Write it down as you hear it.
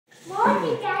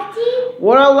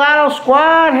What up, Lotto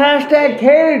Squad? Hashtag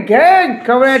Catered Gang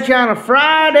coming at you on a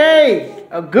Friday.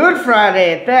 A good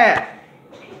Friday at that.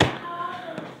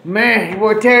 Man, your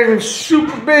boy Taylor's been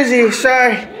super busy.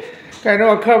 Sorry. I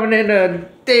know I'm coming in a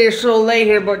day or so late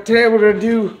here, but today we're going to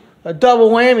do a double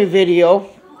whammy video.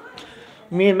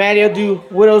 Me and Maddie will do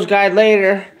Widow's Guide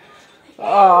later.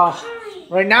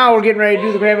 Right now we're getting ready to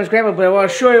do the Grandma's Grandma, but I want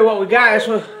to show you what we got.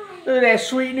 Look at that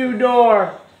sweet new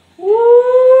door.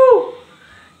 Woo!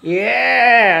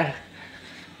 Yeah!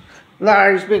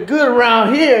 Larry's been good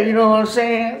around here, you know what I'm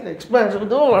saying? It's an expensive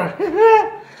door.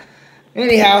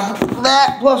 Anyhow,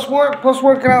 that plus work, plus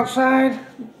working outside,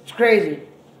 it's crazy.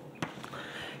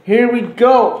 Here we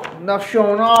go. Enough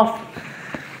showing off.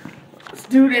 Let's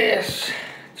do this.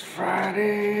 It's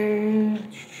Friday.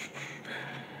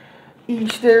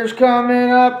 Easter's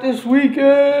coming up this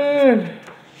weekend.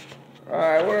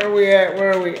 Alright, where are we at?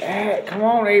 Where are we at? Come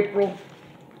on, April.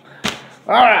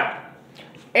 Alright.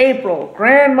 April,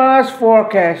 Grandma's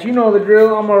forecast. You know the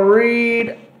drill. I'm going to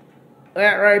read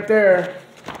that right there.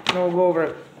 And we'll go over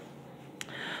it.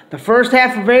 The first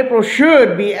half of April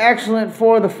should be excellent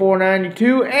for the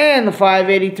 492 and the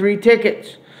 583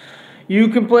 tickets. You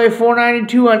can play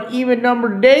 492 on even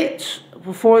numbered dates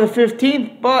before the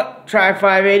 15th, but try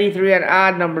 583 on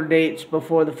odd numbered dates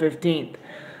before the 15th.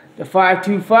 The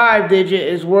 525 digit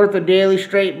is worth a daily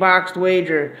straight boxed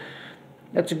wager.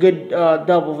 That's a good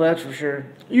double, that's for sure.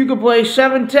 You can play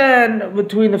 710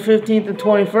 between the 15th and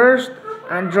 21st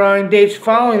on drawing dates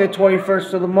following the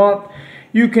 21st of the month.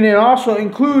 You can also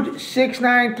include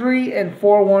 693 and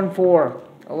 414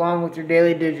 along with your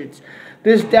daily digits.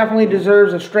 This definitely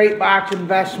deserves a straight box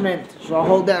investment. So I'll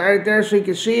hold that right there so you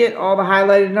can see it, all the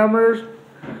highlighted numbers.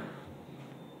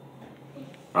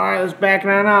 Alright, let's back it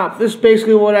on out. This is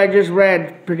basically what I just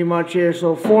read pretty much here.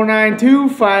 So 492,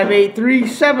 583,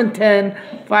 710,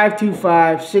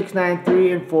 525,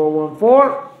 693, and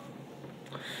 414.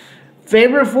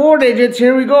 Favorite four digits,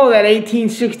 here we go. That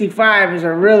 1865 is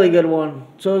a really good one.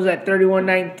 So is that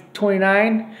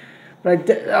 3129. But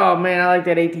oh man, I like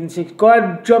that 186. Go ahead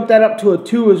and jump that up to a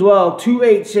 2 as well.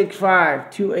 2865.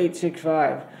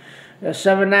 2865.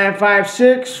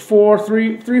 7956,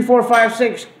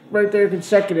 3456 right there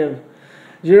consecutive.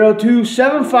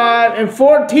 0275 and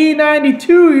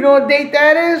 1492. You know what date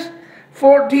that is?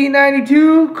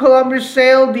 1492, Columbus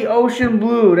sailed the ocean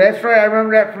blue. That's right, I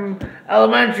remember that from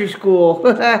elementary school.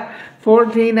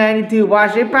 1492.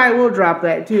 Watch, they probably will drop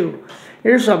that too.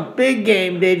 Here's some big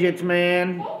game digits,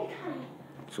 man.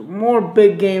 Some more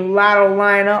big game lotto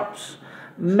lineups.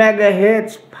 Mega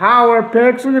hits, power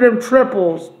picks. Look at them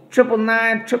triples.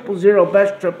 999, 000,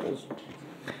 best triples.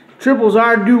 Triples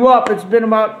are due up. It's been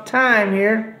about time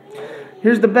here.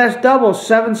 Here's the best doubles.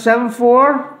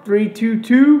 774,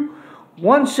 322.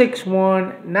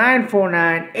 161,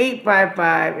 949,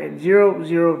 855, and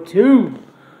 002.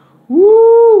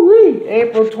 Woo-wee!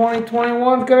 April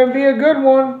 2021 is going to be a good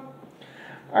one.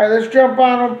 Alright, let's jump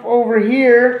on up over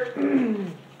here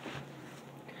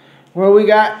where we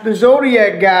got the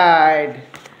Zodiac Guide.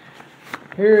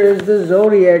 Here is the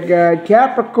Zodiac Guide.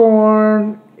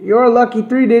 Capricorn, your lucky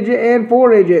 3-digit and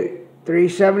 4-digit.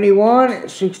 371,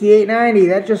 6890.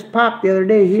 That just popped the other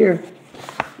day here.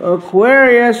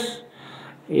 Aquarius,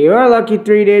 your lucky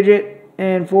 3-digit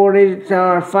and 4 digits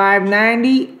are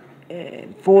 590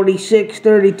 and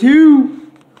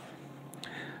 4632.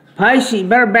 Pisces,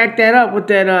 better back that up with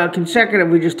that consecutive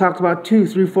we just talked about, 2,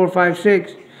 3, 4, 5,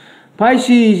 6.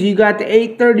 Pisces, you got the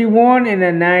 831 and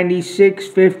the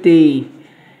 9650.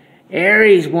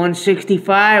 Aries,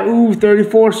 165, ooh,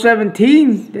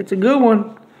 3417. That's a good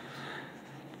one.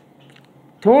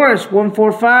 Taurus,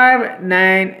 145,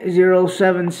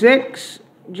 9076.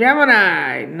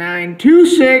 Gemini,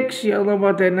 926. Y'all know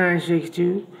about that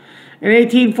 962. And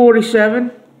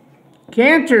 1847.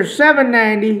 Cancer,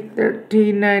 790,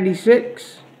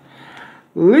 1396.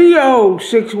 Leo,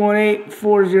 618,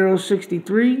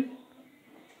 4063.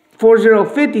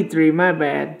 4053, my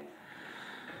bad.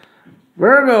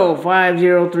 Virgo,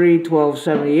 503,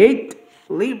 1278.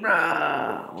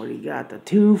 Libra, what do you got? The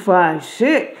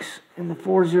 256 and the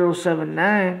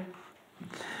 4079.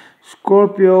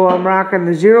 Scorpio, I'm rocking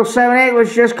the 078,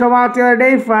 which just come out the other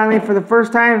day finally for the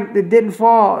first time. It didn't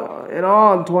fall at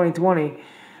all in 2020.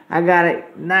 I got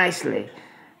it nicely.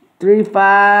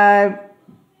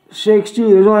 3562.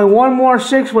 There's only one more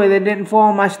 6-way that didn't fall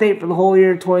in my state for the whole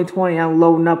year of 2020. I'm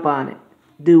loading up on it.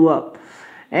 Due up.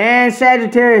 And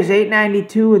Sagittarius,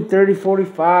 892 and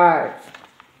 3045.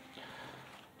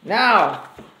 Now,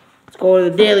 Let's go to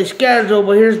the daily schedule,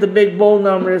 but here's the big bold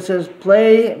number. It says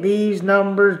play these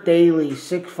numbers daily.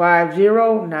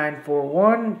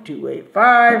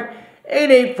 650-941-285,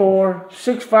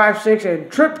 884-656, and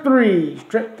trip threes.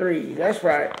 Trip threes, that's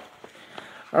right.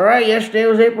 Alright, yesterday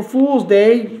was April Fool's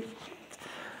Day.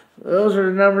 Those are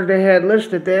the numbers they had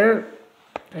listed there.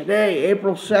 Today,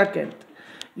 April 2nd.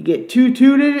 You get two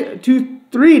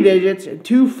 3 digits and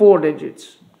 2 4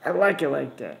 digits. I like it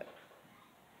like that.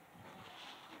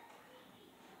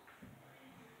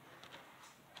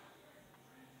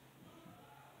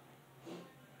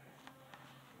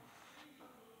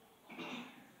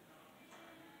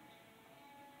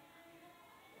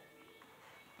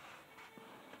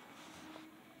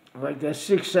 I like that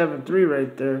 673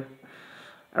 right there.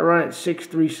 I run it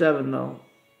 637 though.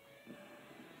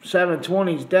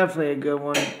 720 is definitely a good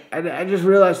one. I just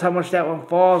realized how much that one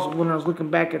falls when I was looking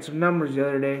back at some numbers the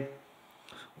other day. It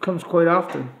comes quite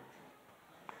often.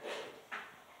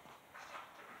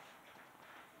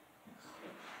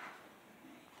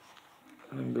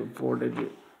 A good 4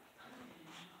 digit.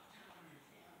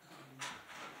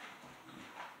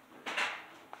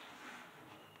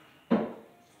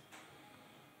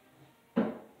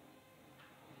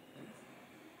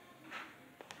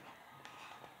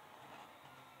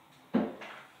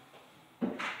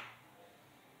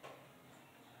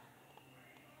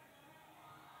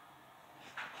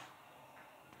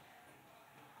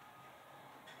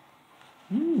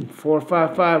 Hmm,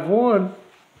 4551,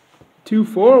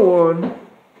 241.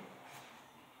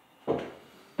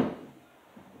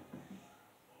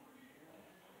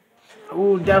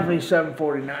 Ooh, definitely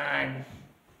 749.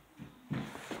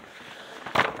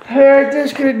 Alright,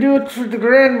 that's gonna do it for the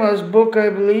grandma's book, I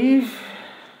believe.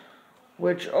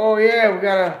 Which, oh yeah, we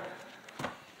gotta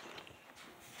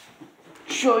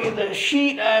show you the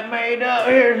sheet I made up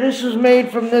here. This was made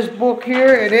from this book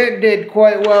here, and it did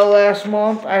quite well last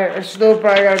month. I still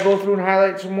probably gotta go through and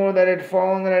highlight some more that had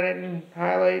fallen that I didn't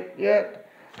highlight yet.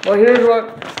 But here's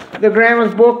what the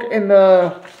grandma's book, in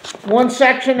the one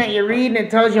section that you read and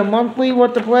it tells you monthly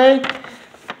what to play.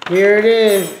 Here it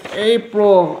is,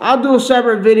 April. I'll do a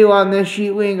separate video on this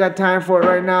sheet. We ain't got time for it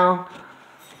right now.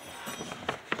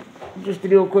 Just to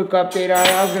do a quick update on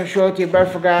it. I was going to show it to you, but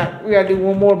I forgot. We got to do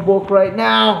one more book right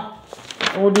now.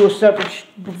 And we'll do a separate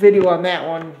video on that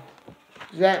one.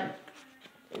 That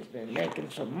has been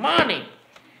making some money.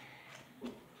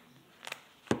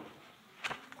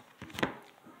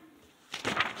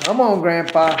 Come on,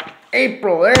 Grandpa.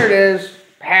 April, there it is.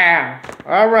 Pow.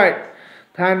 All right.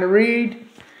 Time to read.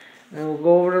 And we'll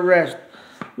go over the rest.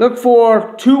 Look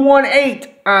for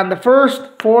 218 on the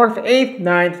 1st, 4th, 8th,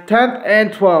 9th, 10th,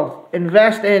 and 12th.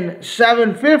 Invest in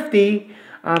 750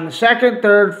 on the 2nd,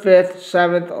 3rd, 5th,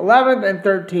 7th, 11th, and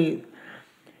 13th.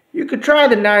 You could try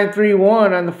the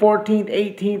 931 on the 14th,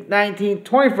 18th, 19th,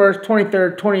 21st,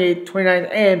 23rd, 28th,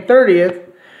 29th, and 30th.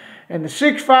 And the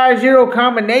 650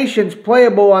 combinations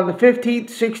playable on the 15th,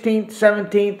 16th,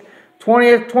 17th,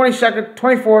 20th, 22nd,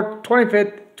 24th,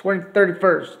 25th,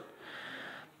 31st.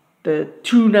 The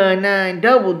 299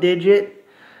 double digit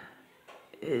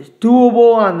is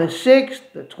doable on the 6th,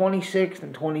 the 26th,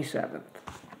 and 27th.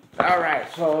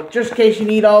 Alright, so just in case you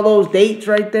need all those dates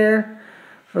right there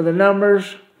for the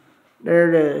numbers,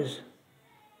 there it is.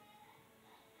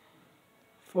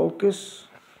 Focus.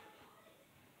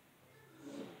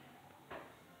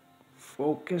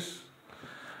 Focus.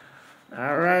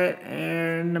 Alright,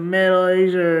 and in the middle,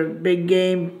 these are big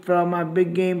game for all my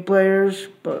big game players.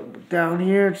 But down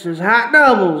here it says hot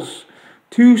doubles.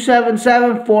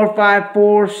 277,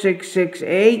 454,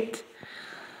 668.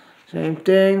 Same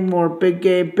thing, more big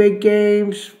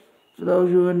games for those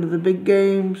who are into the big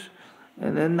games.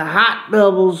 And then the hot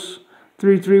doubles,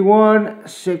 331,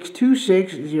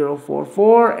 626,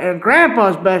 044. And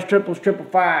Grandpa's best triples,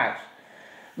 555s.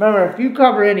 Remember, if you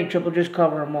cover any triple, just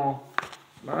cover them all.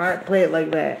 Alright, play it like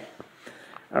that.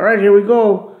 Alright, here we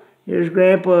go. Here's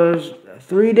Grandpa's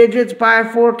 3 digits by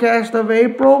forecast of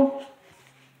April.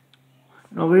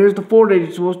 And over here's the 4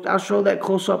 digits. I'll show that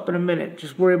close up in a minute.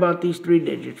 Just worry about these 3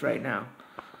 digits right now.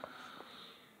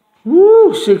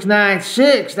 Woo,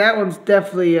 696. That one's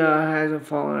definitely hasn't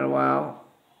fallen in a while.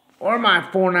 Or my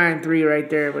 493 right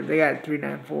there, but they got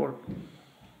 394.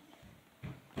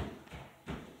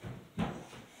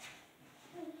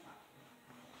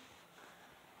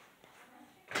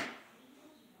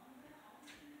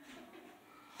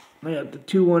 We got the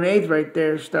 218 right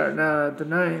there starting out at the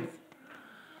 9th.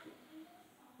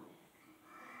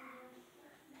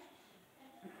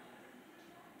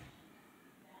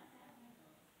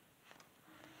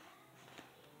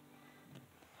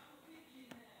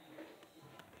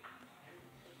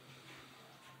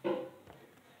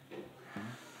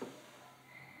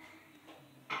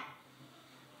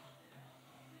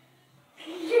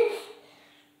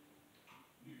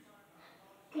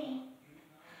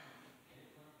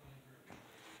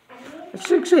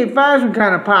 685's been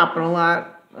kind of popping a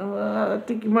lot. I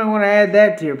think you might want to add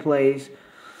that to your plays.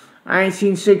 I ain't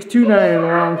seen 629 in a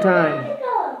long time.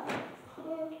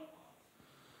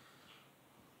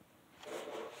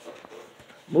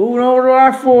 Moving over to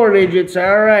our 4 digits.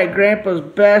 All right, Grandpa's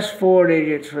best 4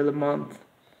 digits for the month.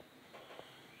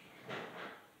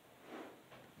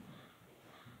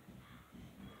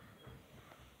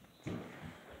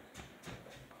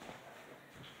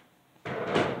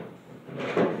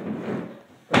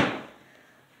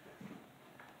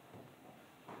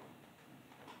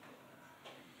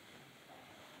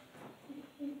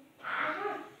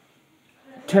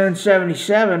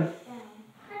 $10.77.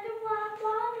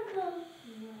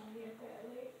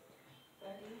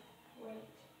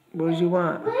 What does he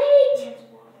want? Wait!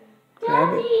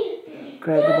 Grab it.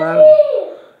 Grab the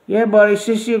bottle. Yeah, buddy.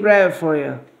 Sissy will grab it for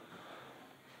you.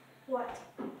 What?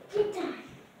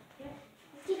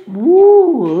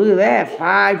 Woo! Look at that.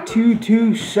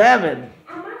 5227.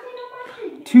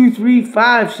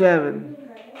 2357.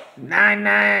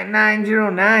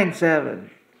 9097.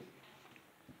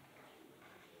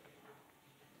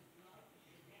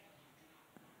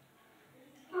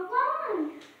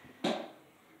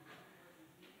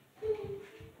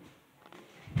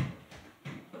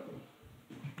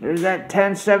 There's that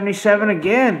 1077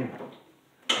 again.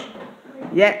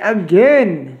 Yet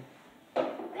again.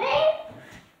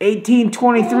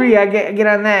 1823. I get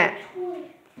on that.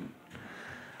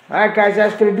 Alright guys,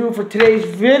 that's gonna do it for today's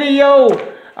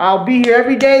video. I'll be here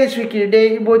every day this weekend.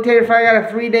 Today, your boy Tater Fry got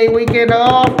a 3-day weekend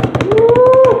off.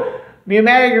 Woo! Me and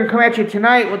Matt are gonna come at you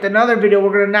tonight with another video.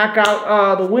 We're gonna knock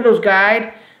out the Widow's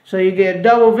Guide. So you get a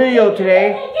double video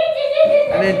today.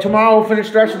 And then tomorrow we'll finish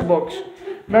the rest of the books.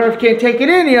 Remember, if you can't take it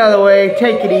any other way,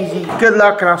 take it easy. Good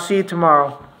luck, and I'll see you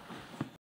tomorrow.